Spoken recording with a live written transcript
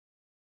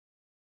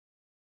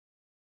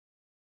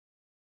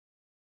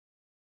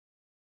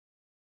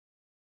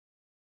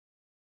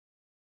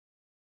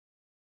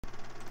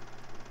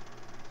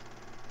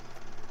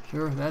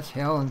Sure, that's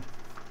Helen.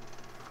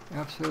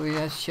 Absolutely,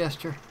 that's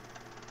Chester.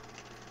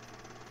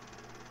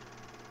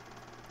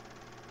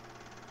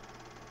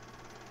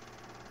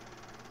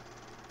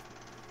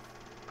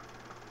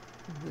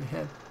 The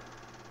head.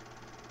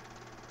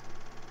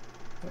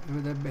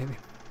 The baby.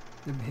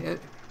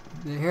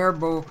 The hair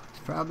bow is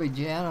probably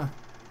Janna.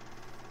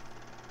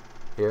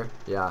 Here?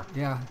 Yeah.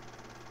 Yeah.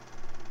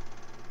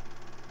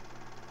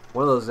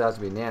 One of those has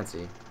to be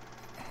Nancy.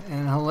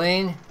 And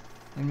Helene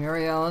and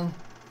Mary Ellen.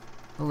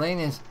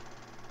 Helene's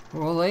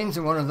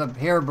the one of the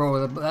hair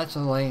bow. That's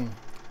Helene.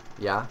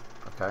 Yeah?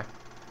 Okay.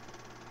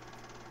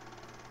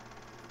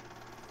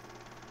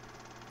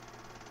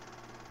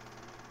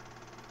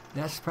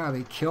 That's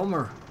probably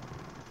Kilmer.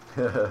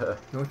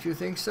 Don't you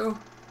think so?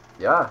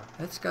 Yeah.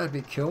 That's got to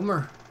be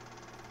Kilmer.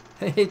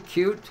 Hey,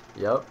 cute.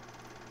 Yep.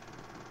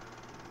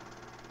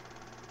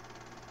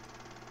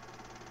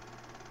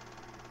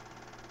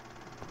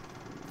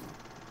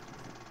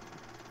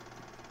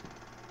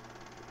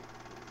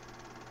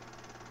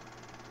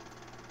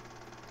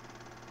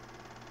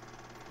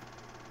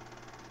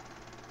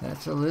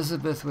 That's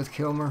Elizabeth with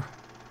Kilmer.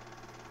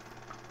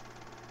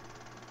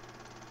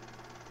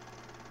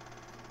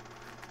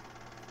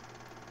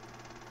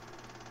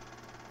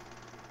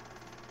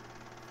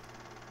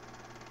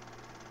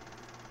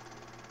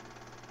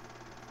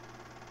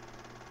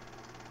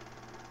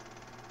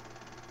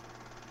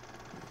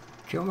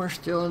 Kilmer's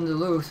still in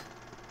Duluth.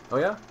 Oh,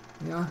 yeah?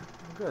 Yeah.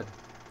 Oh, good.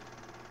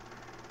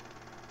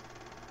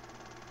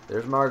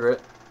 There's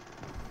Margaret.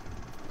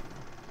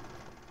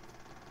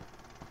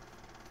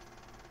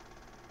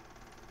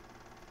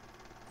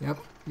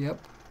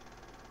 Yep.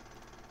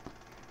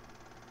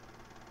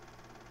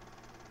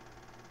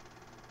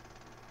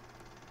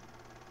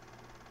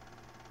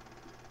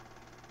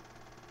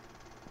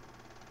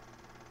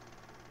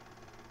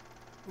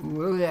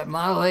 Ooh, that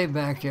Model A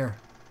back there.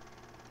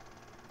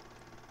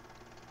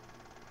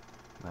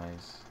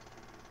 Nice.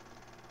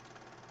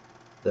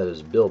 That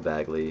is Bill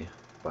Bagley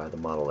by the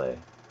Model A.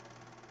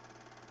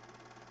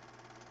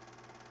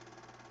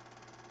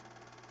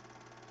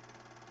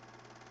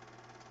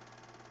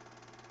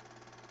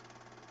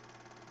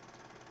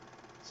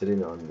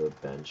 Sitting on the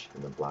bench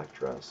in the black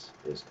dress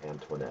is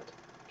Antoinette,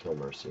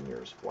 Kilmer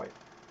Sr.'s wife.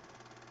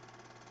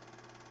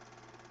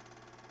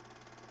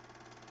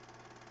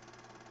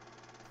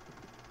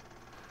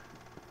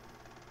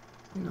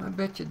 You know, I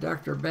bet you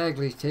Dr.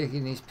 Bagley's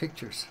taking these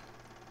pictures.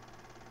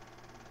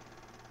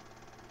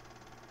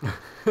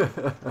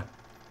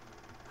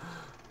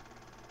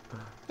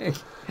 Hey.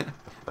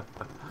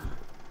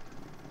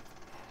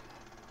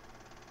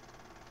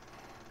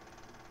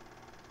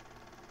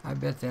 I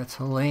bet that's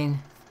Helene.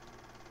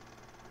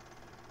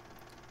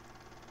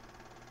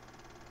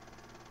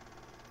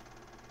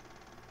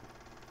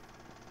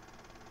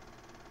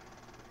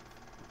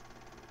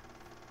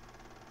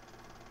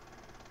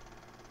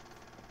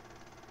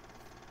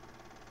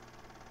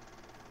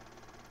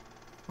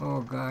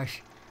 Oh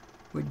gosh,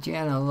 would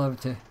Janna love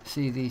to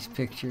see these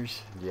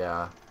pictures?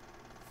 Yeah.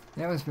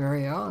 That was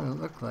Mary Ellen, it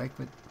looked like,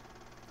 but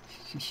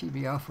she'd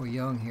be awful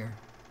young here.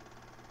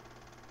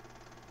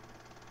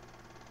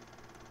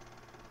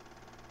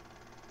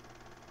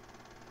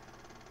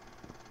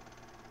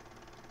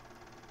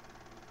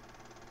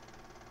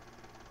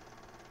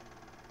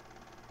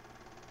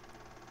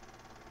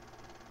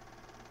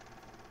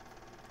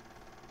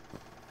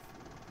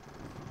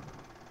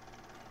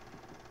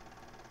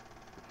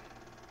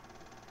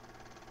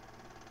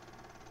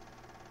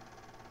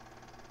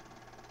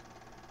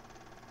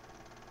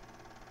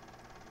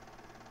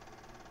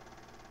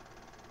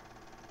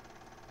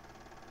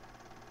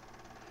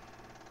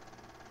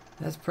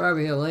 That's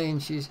probably Helene.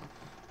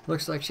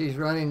 Looks like she's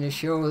running the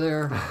show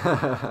there.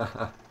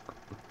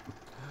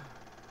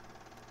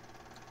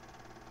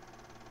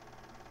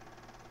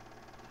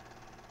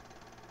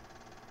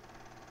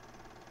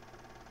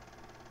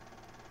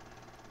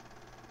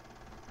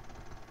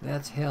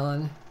 That's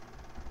Helen.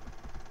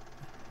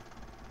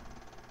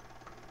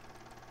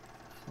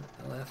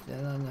 Left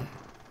that on the...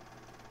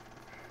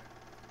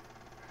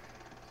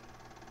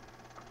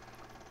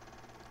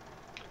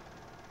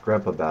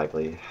 Grandpa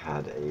Bagley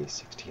had a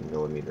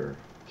 16mm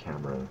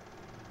camera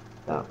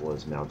that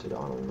was mounted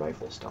on a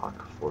rifle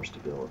stock for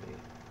stability.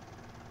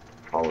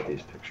 All of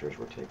these pictures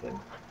were taken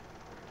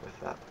with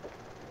that.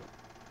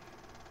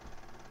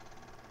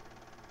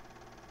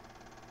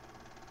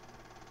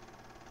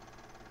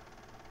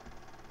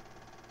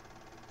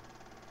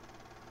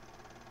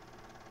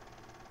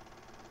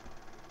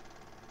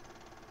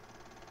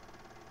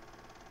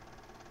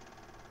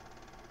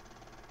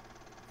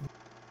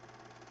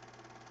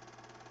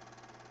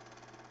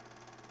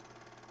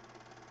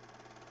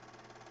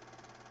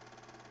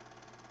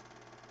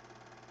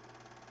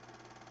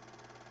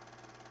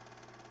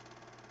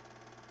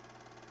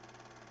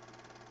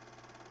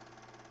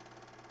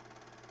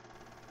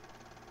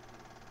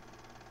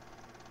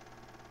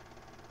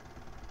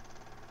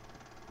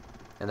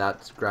 And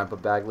that's Grandpa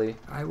Bagley?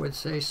 I would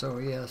say so,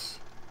 yes.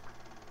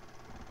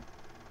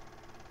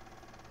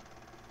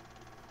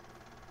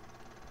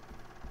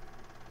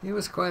 He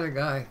was quite a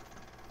guy.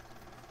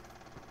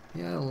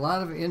 He had a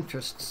lot of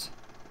interests.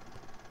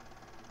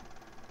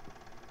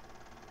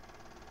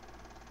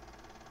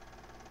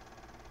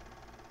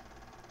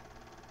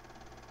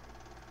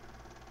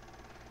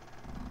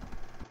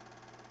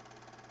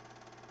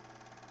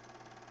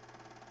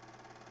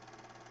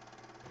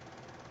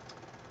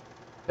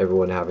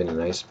 Everyone having a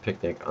nice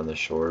picnic on the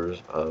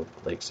shores of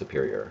Lake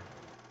Superior.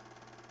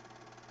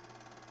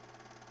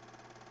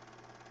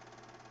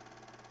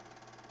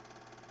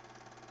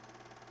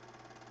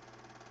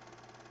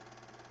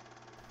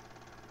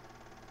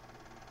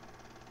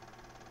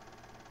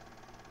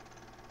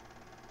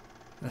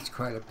 That's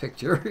quite a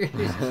picture.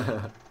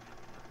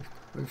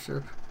 We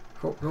sure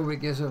hope nobody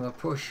gives him a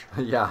push.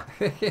 Yeah.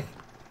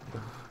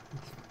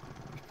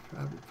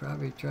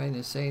 Probably trying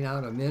to seine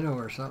out a minnow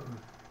or something.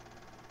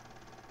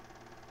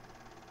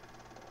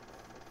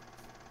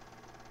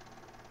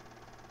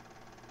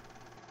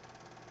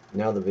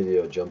 Now the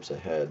video jumps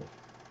ahead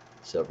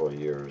several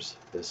years.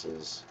 This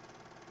is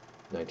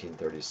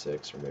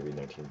 1936 or maybe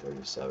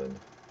 1937,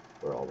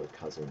 where all the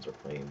cousins are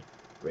playing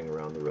Ring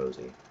Around the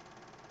Rosie.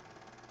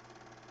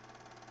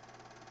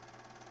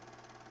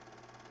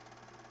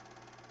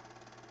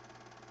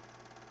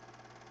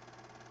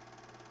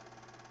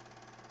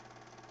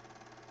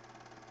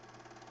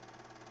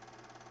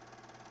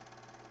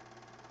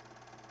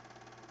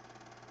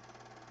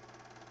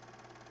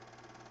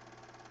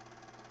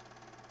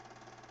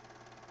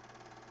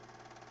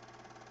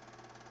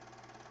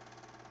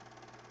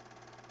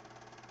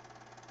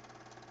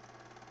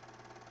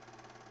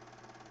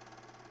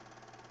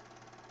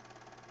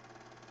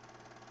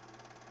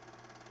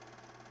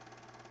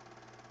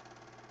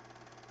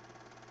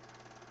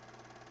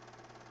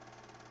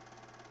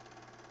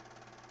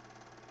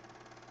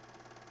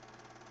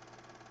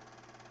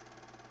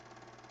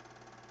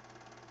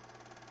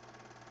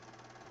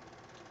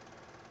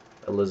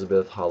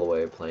 Elizabeth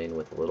Holloway playing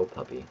with a little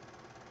puppy.